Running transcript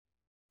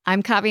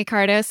I'm Kavi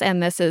Kardos,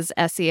 and this is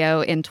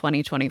SEO in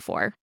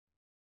 2024.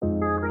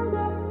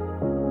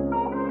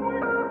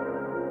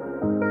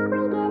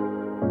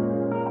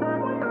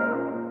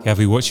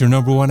 Kavi, what's your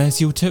number one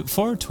SEO tip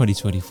for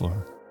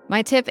 2024?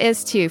 My tip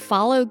is to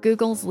follow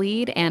Google's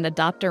lead and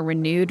adopt a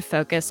renewed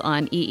focus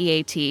on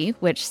EEAT,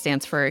 which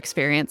stands for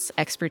Experience,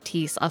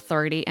 Expertise,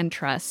 Authority, and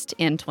Trust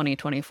in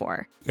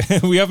 2024.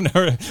 we haven't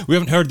heard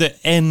the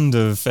end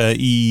of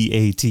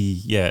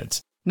EEAT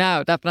yet.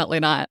 No, definitely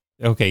not.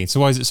 Okay, so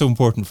why is it so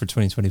important for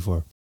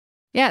 2024?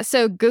 Yeah,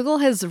 so Google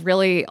has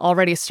really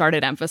already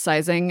started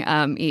emphasizing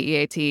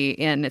EEAT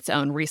in its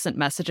own recent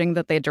messaging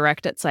that they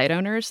direct at site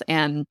owners.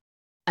 And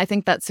I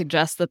think that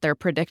suggests that they're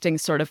predicting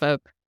sort of a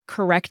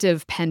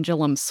corrective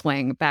pendulum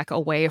swing back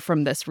away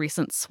from this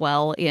recent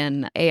swell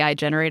in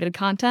AI-generated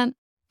content,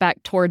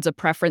 back towards a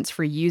preference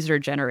for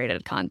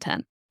user-generated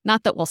content.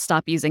 Not that we'll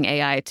stop using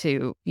AI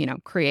to,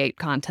 create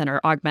content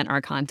or augment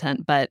our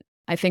content, but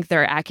I think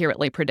they're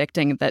accurately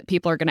predicting that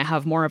people are going to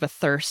have more of a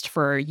thirst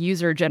for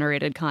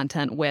user-generated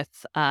content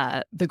with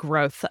the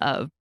growth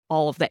of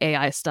all of the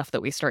AI stuff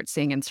that we start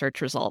seeing in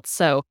search results.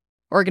 So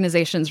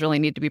organizations really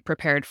need to be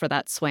prepared for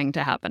that swing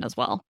to happen as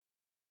well.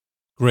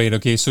 Great.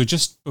 Okay, so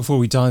just before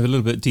we dive a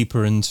little bit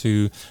deeper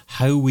into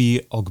how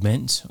we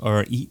augment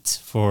or eat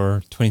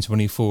for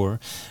 2024,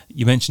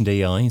 you mentioned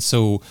AI.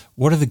 So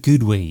what are the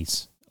good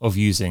ways of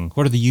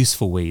what are the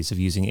useful ways of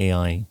using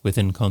AI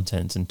within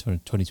content in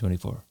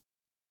 2024?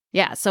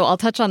 Yeah, so I'll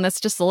touch on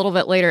this just a little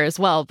bit later as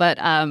well, but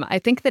I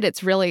think that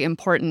it's really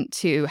important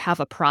to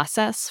have a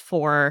process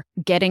for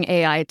getting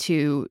AI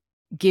to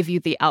give you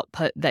the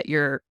output that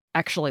you're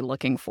actually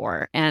looking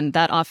for. And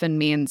that often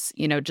means,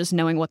 just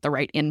knowing what the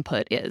right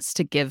input is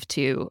to give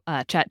to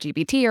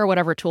ChatGPT or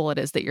whatever tool it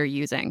is that you're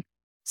using.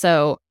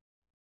 So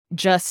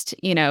just,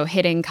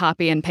 hitting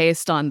copy and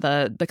paste on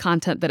the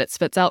content that it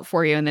spits out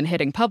for you and then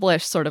hitting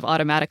publish sort of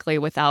automatically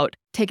without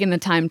taking the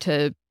time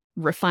to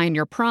refine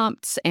your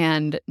prompts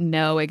and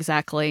know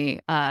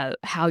exactly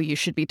how you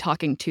should be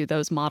talking to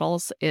those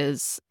models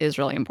is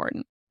really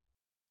important.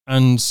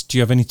 And do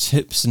you have any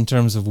tips in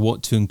terms of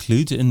what to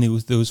include in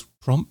those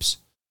prompts?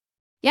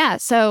 Yeah,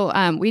 so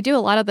we do a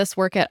lot of this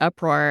work at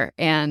Uproar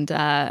and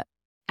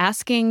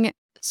asking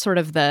sort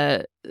of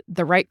the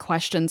right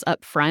questions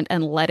up front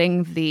and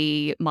letting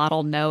the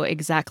model know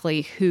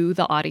exactly who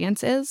the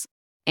audience is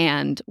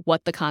and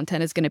what the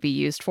content is going to be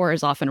used for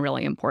is often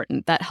really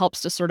important. That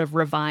helps to sort of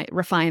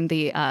refine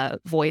the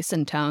voice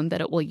and tone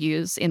that it will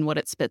use in what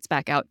it spits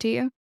back out to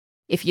you.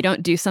 If you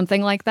don't do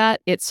something like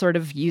that, it sort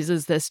of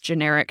uses this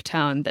generic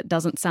tone that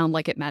doesn't sound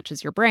like it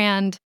matches your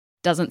brand,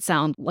 doesn't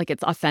sound like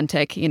it's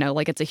authentic,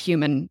 like it's a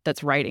human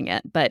that's writing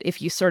it. But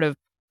if you sort of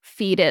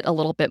feed it a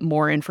little bit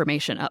more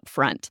information up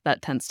front,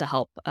 that tends to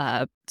help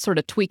sort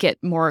of tweak it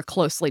more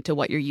closely to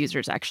what your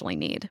users actually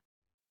need.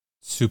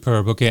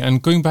 Superb. Okay, and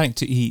going back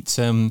to EAT,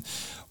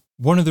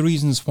 one of the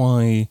reasons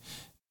why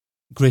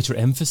greater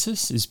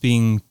emphasis is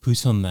being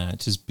put on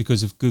that is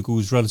because of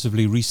Google's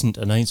relatively recent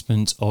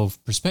announcement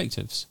of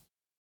perspectives.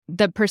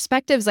 The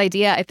perspectives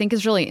idea, I think,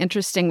 is really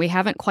interesting. We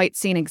haven't quite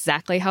seen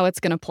exactly how it's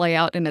going to play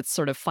out in its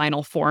sort of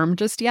final form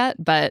just yet,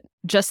 but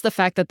just the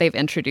fact that they've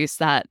introduced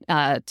that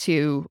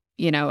to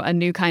a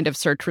new kind of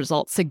search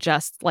result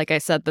suggests, like I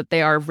said, that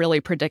they are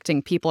really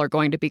predicting people are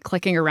going to be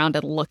clicking around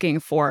and looking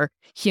for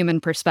human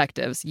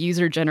perspectives,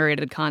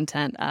 user-generated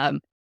content,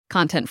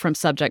 content from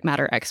subject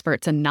matter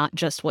experts, and not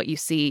just what you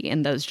see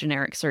in those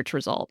generic search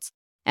results.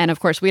 And of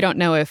course, we don't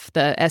know if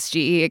the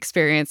SGE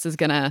experience is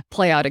going to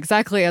play out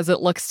exactly as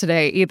it looks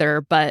today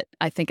either, but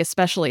I think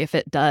especially if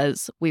it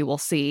does, we will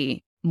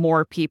see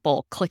more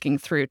people clicking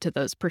through to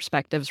those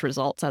perspectives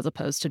results as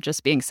opposed to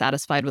just being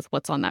satisfied with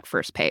what's on that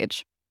first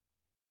page.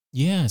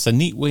 Yeah, it's a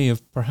neat way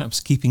of perhaps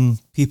keeping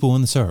people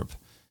in the SERP.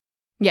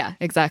 Yeah,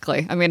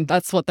 exactly. I mean,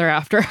 that's what they're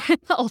after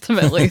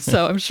ultimately.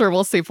 So I'm sure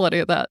we'll see plenty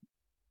of that.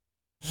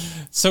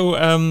 So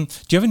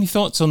do you have any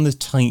thoughts on the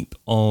type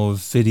of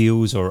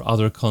videos or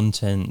other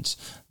content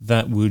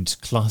that would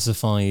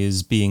classify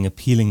as being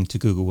appealing to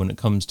Google when it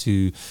comes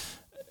to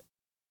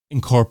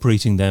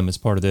incorporating them as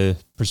part of the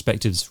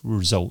perspectives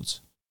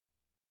results?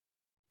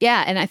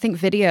 Yeah, and I think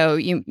video,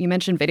 you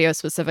mentioned video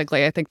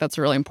specifically. I think that's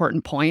a really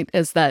important point,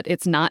 is that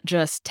it's not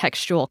just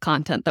textual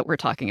content that we're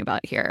talking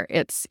about here.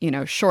 It's,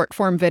 short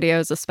form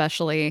videos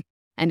especially,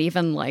 and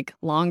even like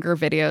longer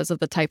videos of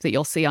the type that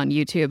you'll see on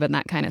YouTube and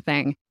that kind of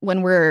thing.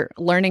 When we're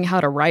learning how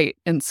to write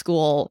in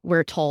school,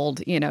 we're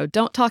told,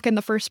 don't talk in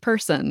the first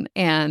person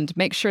and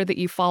make sure that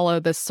you follow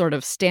this sort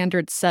of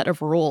standard set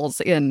of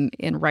rules in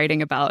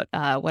writing about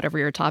whatever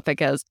your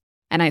topic is.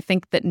 And I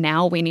think that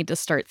now we need to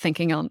start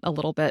thinking a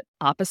little bit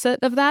opposite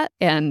of that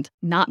and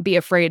not be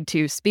afraid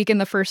to speak in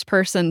the first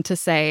person to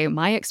say,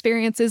 my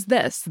experience is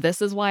this.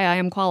 This is why I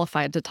am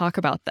qualified to talk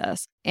about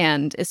this.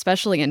 And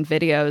especially in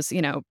videos,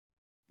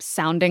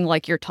 sounding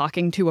like you're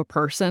talking to a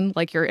person,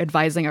 like you're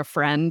advising a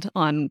friend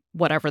on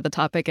whatever the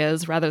topic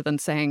is, rather than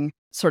saying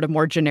sort of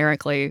more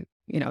generically,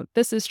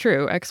 this is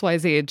true,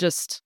 XYZ,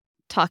 just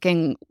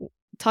talking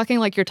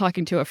like you're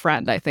talking to a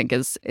friend, I think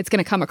it's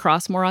going to come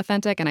across more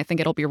authentic, and I think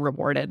it'll be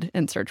rewarded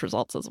in search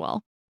results as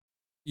well.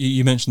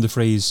 You mentioned the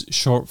phrase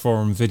short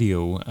form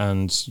video,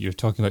 and you're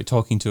talking about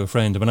talking to a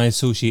friend. When I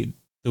associate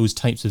those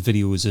types of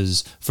videos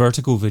as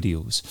vertical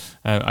videos,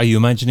 are you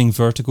imagining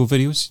vertical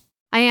videos?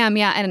 I am,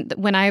 yeah. And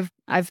when I've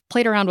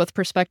played around with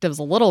perspectives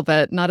a little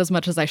bit, not as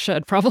much as I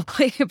should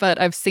probably, but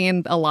I've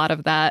seen a lot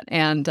of that.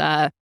 And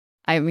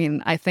I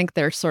mean, I think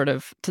they're sort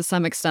of to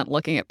some extent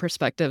looking at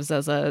perspectives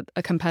as a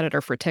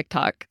competitor for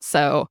TikTok.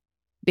 So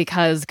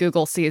because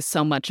Google sees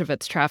so much of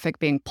its traffic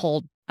being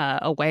pulled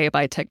away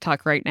by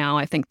TikTok right now,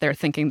 I think they're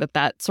thinking that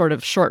that sort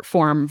of short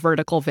form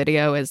vertical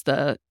video is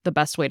the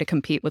best way to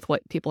compete with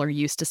what people are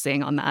used to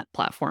seeing on that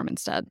platform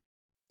instead.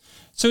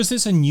 So is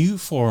this a new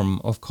form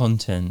of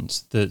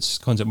content that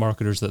content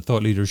marketers, that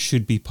thought leaders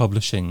should be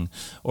publishing?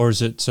 Or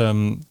is it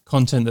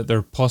content that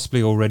they're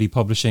possibly already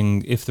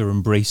publishing if they're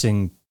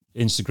embracing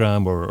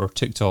Instagram or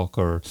TikTok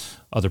or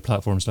other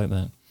platforms like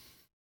that?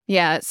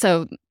 Yeah,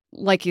 so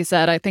like you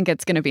said, I think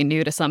it's going to be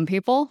new to some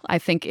people. I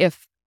think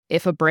if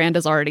a brand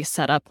is already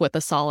set up with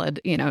a solid,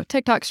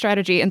 TikTok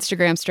strategy,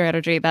 Instagram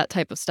strategy, that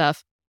type of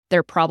stuff,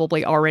 they're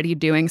probably already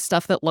doing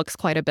stuff that looks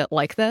quite a bit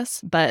like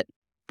this. But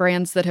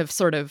brands that have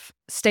sort of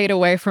stayed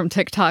away from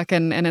TikTok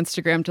and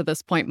Instagram to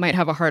this point might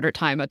have a harder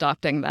time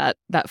adopting that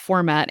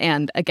format.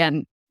 And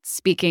again,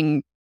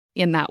 speaking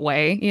in that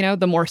way,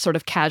 the more sort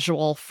of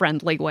casual,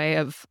 friendly way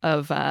of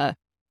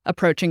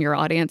approaching your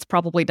audience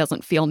probably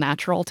doesn't feel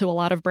natural to a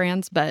lot of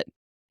brands, but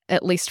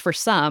at least for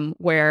some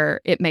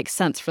where it makes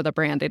sense for the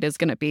brand, it is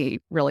going to be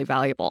really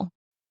valuable.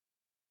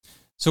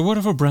 So what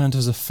if a brand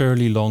has a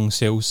fairly long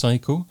sales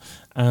cycle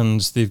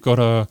and they've got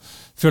a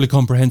fairly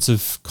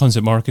comprehensive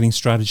content marketing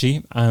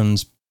strategy,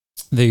 and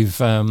they've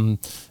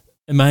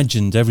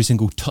imagined every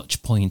single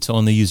touch point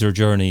on the user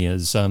journey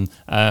as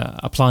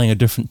applying a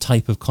different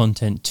type of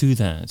content to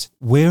that?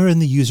 Where in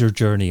the user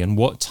journey and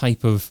what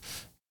type of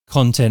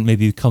content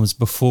maybe comes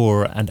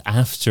before and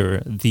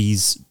after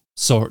these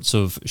sorts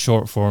of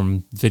short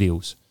form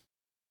videos?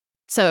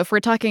 So if we're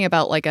talking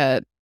about like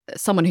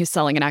someone who's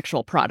selling an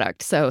actual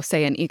product, so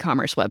say an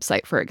e-commerce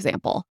website, for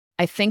example,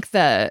 I think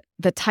the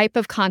type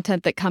of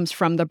content that comes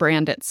from the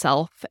brand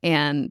itself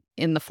and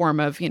in the form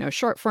of,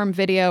 short form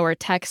video or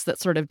text that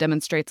sort of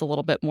demonstrates a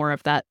little bit more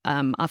of that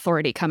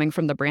authority coming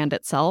from the brand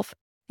itself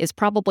is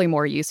probably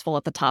more useful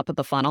at the top of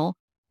the funnel,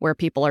 where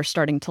people are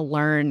starting to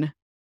learn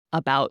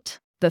about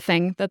the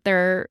thing that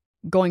they're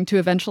going to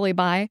eventually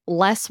buy.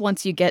 Less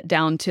once you get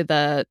down to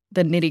the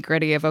nitty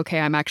gritty of, okay,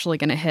 I'm actually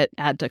going to hit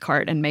add to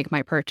cart and make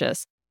my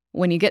purchase.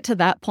 When you get to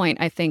that point,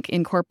 I think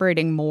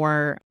incorporating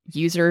more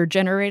user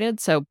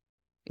generated, so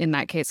in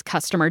that case,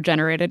 customer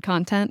generated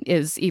content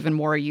is even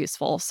more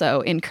useful.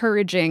 So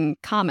encouraging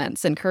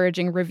comments,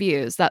 encouraging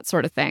reviews, that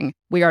sort of thing.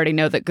 We already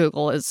know that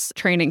Google is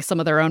training some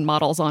of their own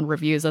models on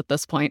reviews at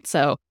this point.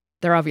 So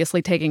they're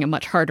obviously taking a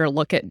much harder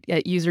look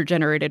at user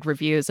generated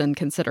reviews and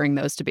considering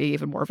those to be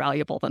even more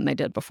valuable than they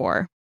did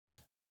before.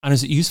 And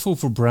is it useful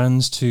for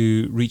brands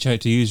to reach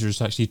out to users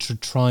to actually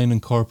try and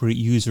incorporate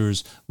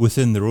users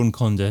within their own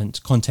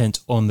content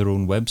on their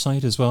own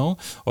website as well?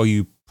 Or are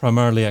you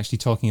primarily actually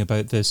talking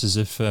about this as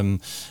if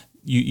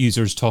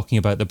users talking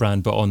about the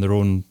brand but on their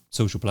own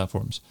social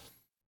platforms?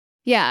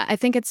 Yeah, I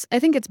think it's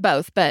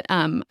both. But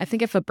I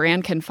think if a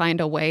brand can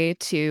find a way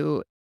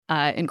to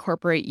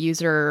incorporate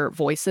user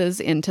voices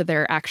into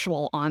their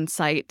actual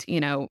on-site,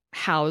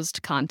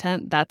 housed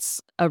content, that's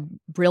a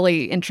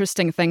really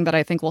interesting thing that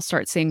I think we'll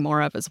start seeing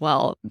more of as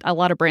well. A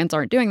lot of brands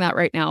aren't doing that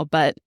right now,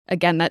 but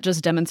again, that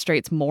just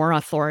demonstrates more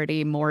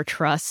authority, more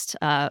trust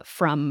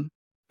from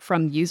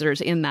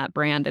users in that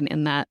brand and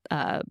in that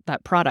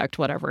product,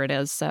 whatever it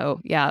is.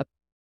 So yeah,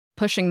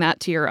 pushing that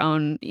to your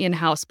own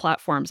in-house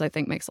platforms, I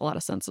think makes a lot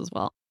of sense as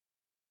well.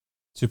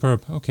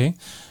 Superb. Okay.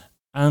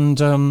 And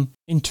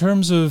in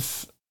terms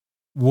of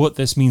what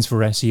this means for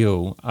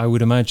SEO, I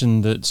would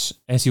imagine that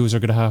SEOs are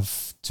going to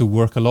have to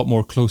work a lot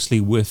more closely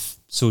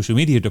with social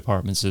media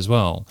departments as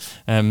well.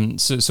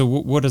 So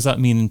what does that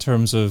mean in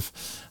terms of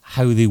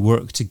how they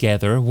work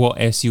together, what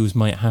SEOs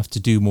might have to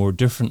do more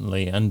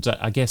differently, and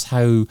I guess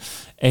how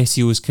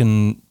SEOs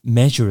can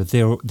measure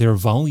their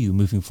value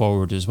moving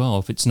forward as well,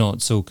 if it's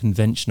not so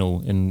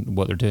conventional in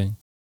what they're doing?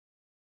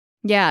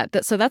 Yeah,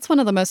 so that's one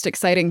of the most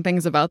exciting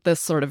things about this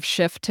sort of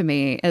shift to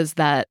me is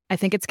that I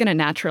think it's going to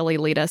naturally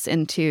lead us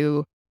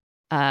into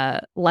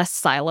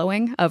less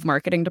siloing of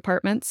marketing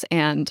departments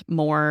and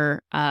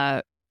more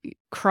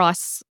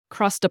cross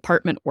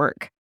department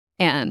work.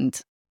 And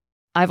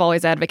I've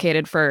always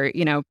advocated for,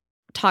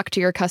 talk to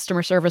your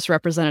customer service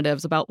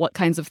representatives about what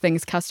kinds of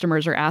things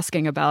customers are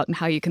asking about and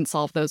how you can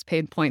solve those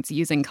pain points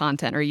using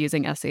content or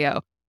using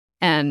SEO.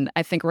 And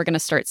I think we're going to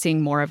start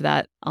seeing more of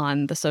that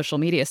on the social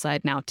media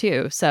side now,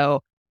 too. So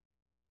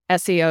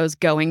SEOs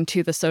going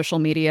to the social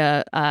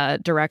media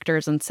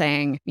directors and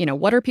saying,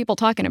 what are people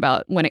talking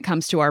about when it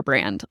comes to our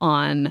brand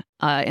on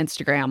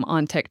Instagram,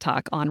 on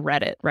TikTok, on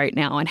Reddit right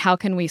now? And how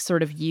can we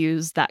sort of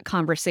use that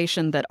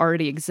conversation that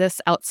already exists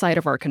outside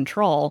of our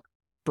control,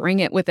 bring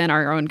it within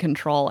our own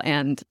control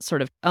and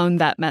sort of own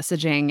that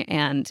messaging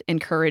and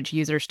encourage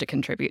users to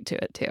contribute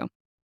to it, too?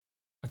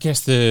 I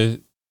guess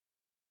the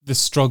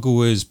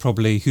struggle is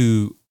probably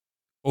who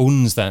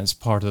owns that as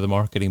part of the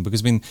marketing?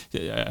 Because, I mean,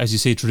 as you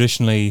say,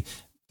 traditionally,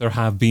 there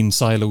have been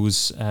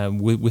silos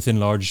within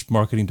large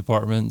marketing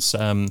departments,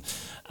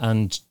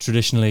 and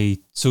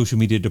traditionally social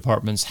media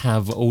departments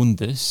have owned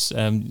this.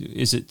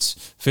 Is it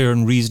fair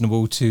and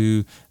reasonable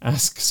to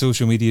ask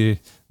social media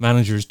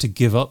managers to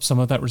give up some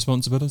of that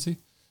responsibility?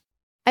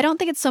 I don't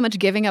think it's so much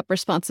giving up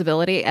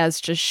responsibility as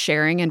just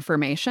sharing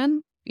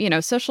information.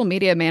 Social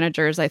media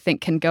managers, I think,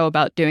 can go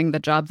about doing the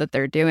job that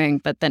they're doing,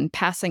 but then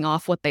passing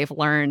off what they've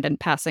learned and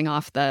passing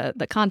off the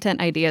content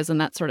ideas and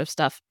that sort of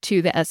stuff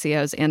to the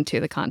SEOs and to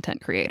the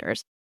content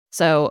creators.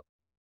 So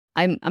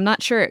I'm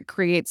not sure it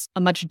creates a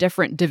much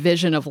different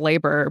division of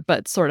labor,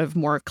 but sort of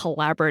more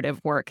collaborative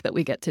work that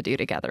we get to do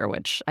together,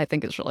 which I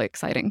think is really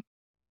exciting.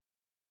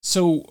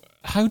 So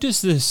how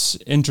does this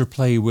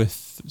interplay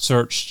with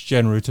search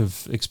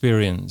generative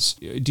experience?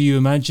 Do you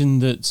imagine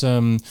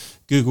that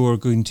Google are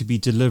going to be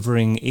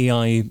delivering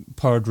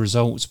AI-powered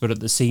results, but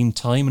at the same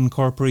time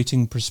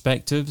incorporating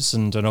perspectives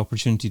and an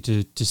opportunity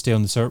to stay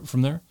on the SERP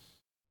from there?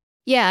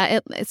 Yeah,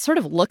 it sort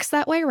of looks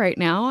that way right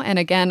now. And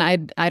again,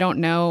 I don't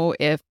know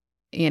if,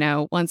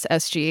 once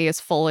SGE is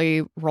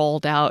fully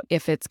rolled out,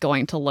 if it's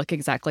going to look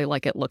exactly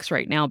like it looks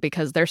right now,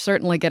 because they're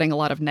certainly getting a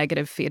lot of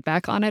negative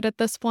feedback on it at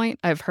this point.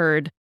 I've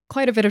heard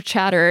quite a bit of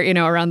chatter,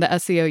 around the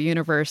SEO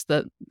universe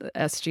that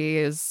SGE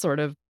is sort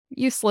of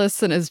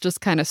useless and is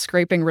just kind of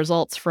scraping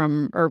results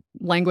or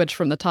language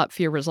from the top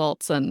few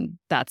results, and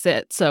that's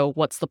it. So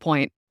what's the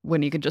point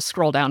when you can just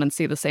scroll down and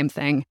see the same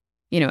thing,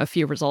 a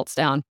few results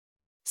down?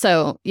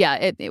 So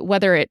yeah,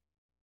 whether it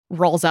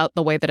rolls out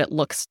the way that it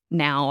looks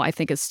now, I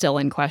think is still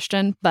in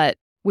question, but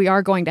we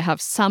are going to have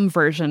some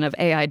version of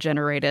AI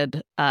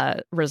generated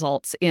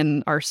results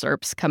in our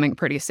SERPs coming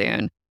pretty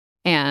soon.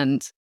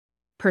 And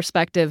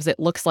perspectives, it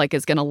looks like,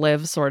 is going to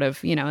live sort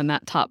of, in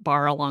that top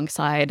bar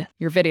alongside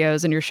your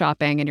videos and your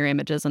shopping and your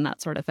images and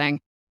that sort of thing.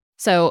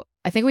 So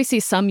I think we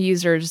see some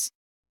users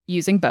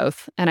using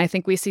both, and I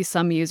think we see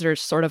some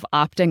users sort of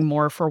opting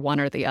more for one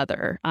or the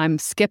other. I'm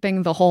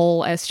skipping the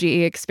whole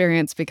SGE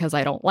experience because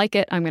I don't like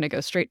it. I'm going to go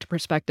straight to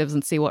perspectives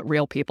and see what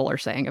real people are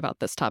saying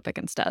about this topic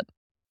instead.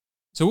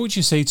 So what would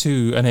you say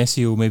to an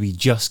SEO maybe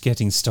just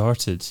getting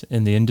started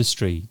in the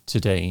industry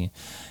today?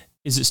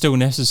 Is it still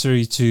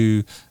necessary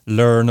to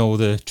learn all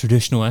the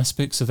traditional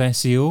aspects of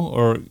SEO,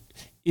 or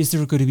is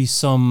there going to be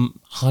some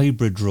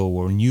hybrid role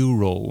or new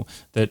role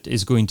that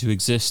is going to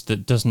exist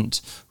that doesn't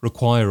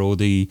require all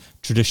the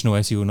traditional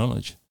SEO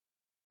knowledge?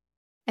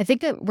 I think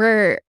that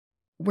we're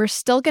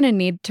still going to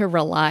need to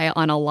rely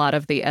on a lot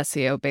of the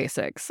SEO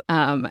basics.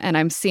 And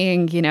I'm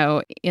seeing,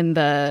 in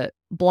the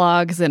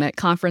blogs and at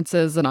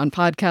conferences and on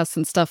podcasts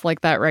and stuff like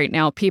that right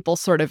now, people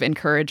sort of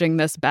encouraging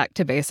this back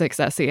to basics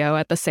SEO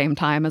at the same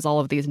time as all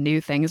of these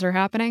new things are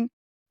happening.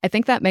 I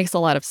think that makes a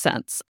lot of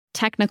sense.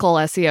 Technical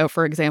SEO,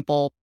 for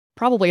example,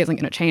 probably isn't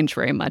going to change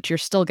very much. You're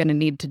still going to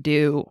need to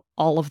do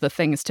all of the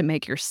things to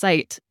make your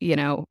site,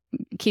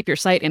 keep your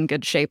site in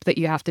good shape that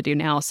you have to do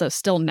now. So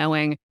still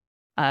knowing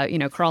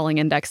crawling,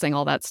 indexing,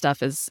 all that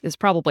stuff is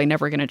probably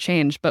never going to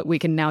change, but we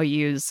can now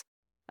use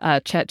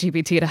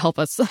ChatGPT to help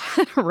us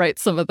write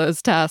some of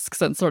those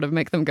tasks and sort of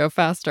make them go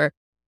faster,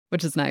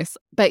 which is nice.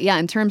 But yeah,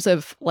 in terms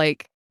of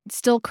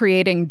still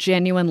creating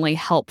genuinely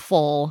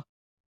helpful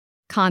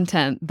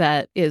content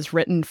that is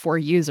written for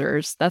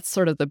users, that's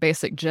sort of the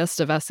basic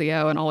gist of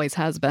SEO and always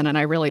has been. And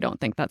I really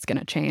don't think that's going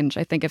to change.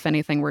 I think if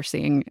anything, we're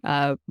seeing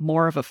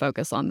more of a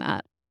focus on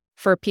that.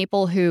 For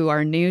people who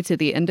are new to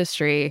the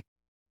industry,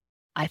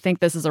 I think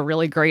this is a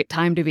really great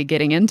time to be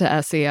getting into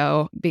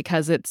SEO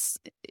because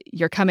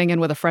you're coming in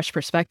with a fresh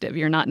perspective.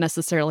 You're not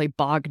necessarily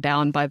bogged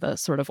down by the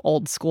sort of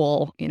old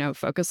school,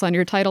 focus on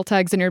your title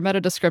tags and your meta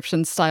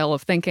description style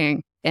of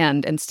thinking,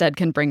 and instead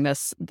can bring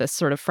this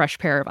sort of fresh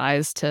pair of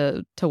eyes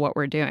to what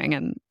we're doing.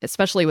 And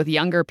especially with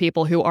younger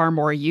people who are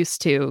more used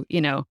to,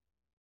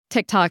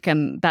 TikTok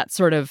and that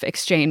sort of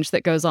exchange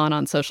that goes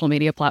on social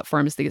media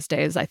platforms these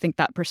days, I think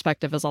that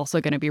perspective is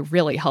also going to be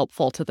really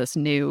helpful to this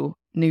new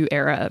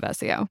era of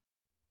SEO.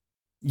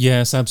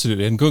 Yes,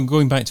 absolutely. And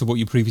going back to what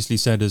you previously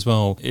said as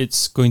well,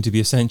 it's going to be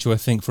essential, I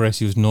think, for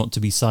SEOs not to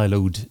be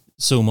siloed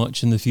so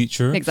much in the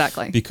future.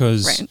 Exactly.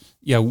 Because, right.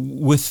 Yeah,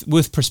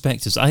 with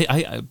perspectives,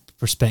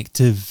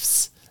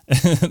 perspectives,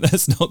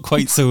 that's not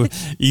quite so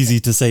easy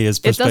to say as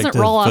perspective. It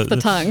doesn't roll off the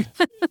tongue.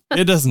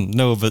 It doesn't,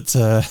 no, but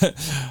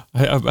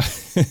I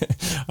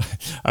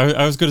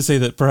was going to say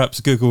that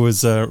perhaps Google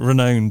is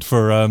renowned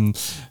for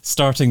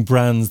starting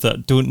brands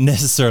that don't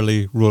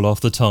necessarily roll off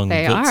the tongue.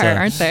 They are,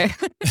 aren't they?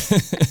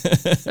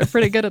 They're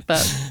pretty good at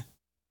that.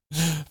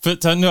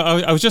 But no,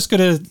 I was just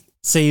going to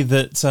say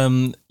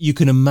that you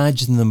can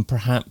imagine them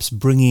perhaps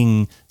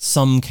bringing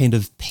some kind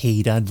of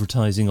paid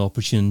advertising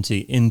opportunity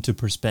into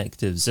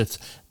perspectives if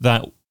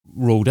that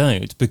rolled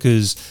out,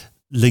 because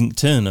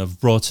LinkedIn have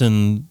brought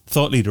in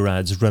thought leader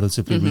ads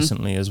relatively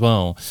recently as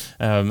well,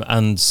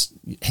 and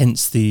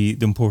hence the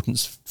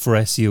importance for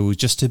SEO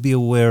just to be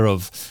aware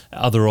of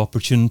other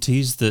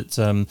opportunities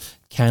that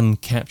can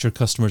capture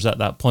customers at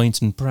that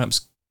point and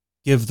perhaps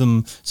give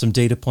them some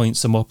data points,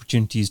 some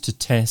opportunities to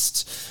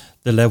test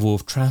the level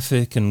of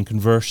traffic and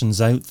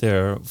conversions out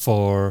there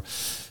for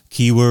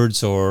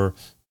keywords or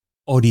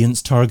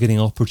audience targeting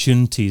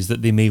opportunities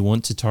that they may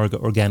want to target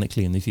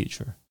organically in the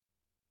future.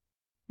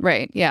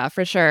 Right. Yeah,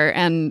 for sure.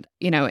 And,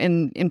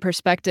 in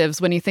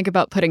perspectives, when you think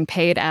about putting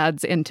paid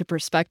ads into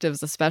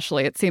perspectives,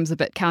 especially, it seems a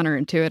bit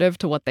counterintuitive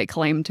to what they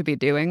claim to be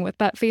doing with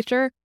that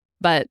feature.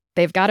 But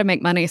they've got to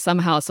make money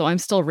somehow. So I'm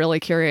still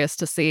really curious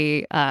to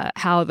see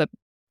how the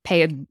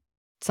paid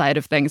side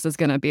of things is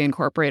going to be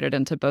incorporated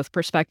into both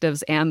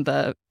perspectives and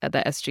the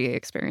SGA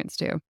experience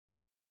too.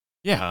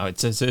 Yeah,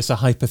 it's a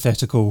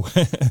hypothetical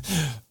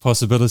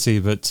possibility,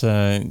 but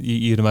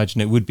you'd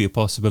imagine it would be a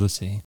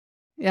possibility.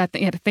 Yeah, I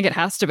think it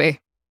has to be.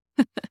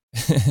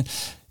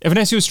 If an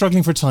SEO is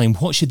struggling for time,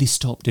 what should they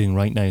stop doing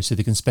right now so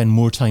they can spend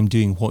more time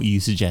doing what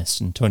you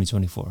suggest in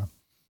 2024?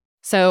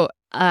 So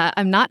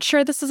I'm not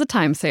sure this is a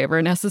time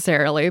saver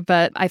necessarily,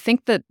 but I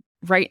think that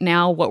right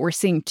now what we're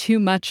seeing too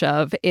much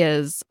of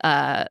is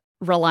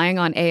relying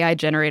on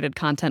AI-generated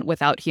content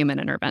without human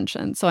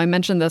intervention. So I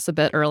mentioned this a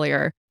bit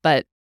earlier,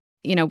 but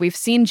we've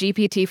seen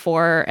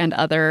GPT-4 and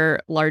other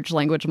large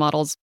language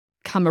models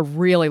come a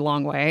really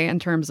long way in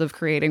terms of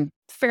creating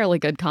fairly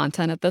good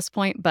content at this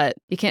point, but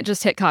you can't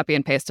just hit copy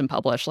and paste and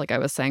publish like I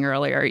was saying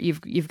earlier.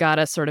 You've got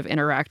to sort of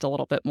interact a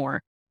little bit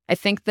more. I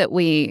think that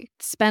we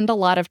spend a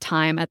lot of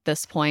time at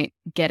this point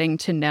getting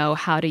to know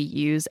how to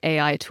use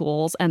AI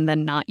tools and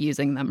then not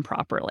using them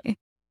properly.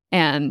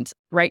 And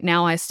right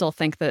now, I still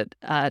think that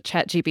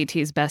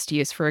ChatGPT's best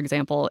use, for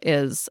example,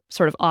 is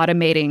sort of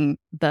automating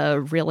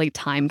the really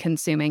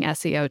time-consuming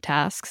SEO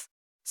tasks.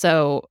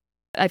 So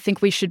I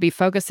think we should be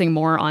focusing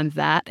more on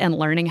that and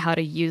learning how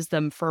to use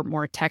them for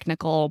more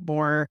technical,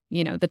 more,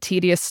 the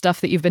tedious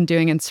stuff that you've been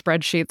doing in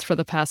spreadsheets for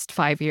the past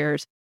 5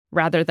 years,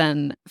 rather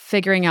than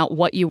figuring out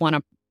what you want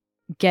to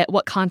get,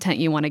 what content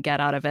you want to get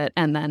out of it,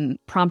 and then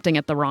prompting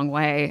it the wrong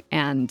way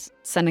and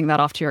sending that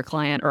off to your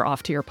client or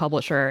off to your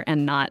publisher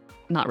and not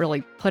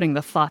really putting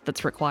the thought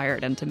that's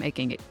required into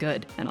making it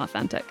good and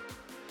authentic.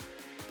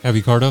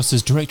 Kavi Kardos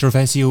is Director of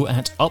SEO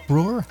at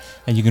Uproar,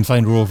 and you can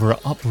find her over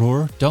at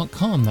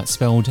uproar.com. That's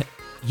spelled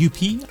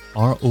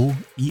UPROER.com.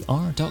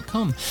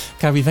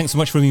 Kavi, thanks so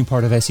much for being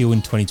part of SEO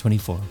in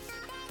 2024.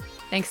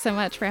 Thanks so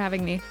much for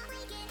having me.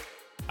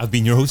 I've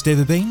been your host,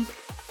 David Bain.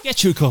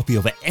 Get your copy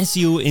of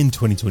SEO in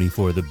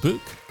 2024, the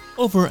book,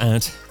 over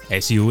at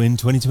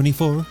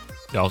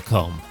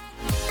SEOin2024.com.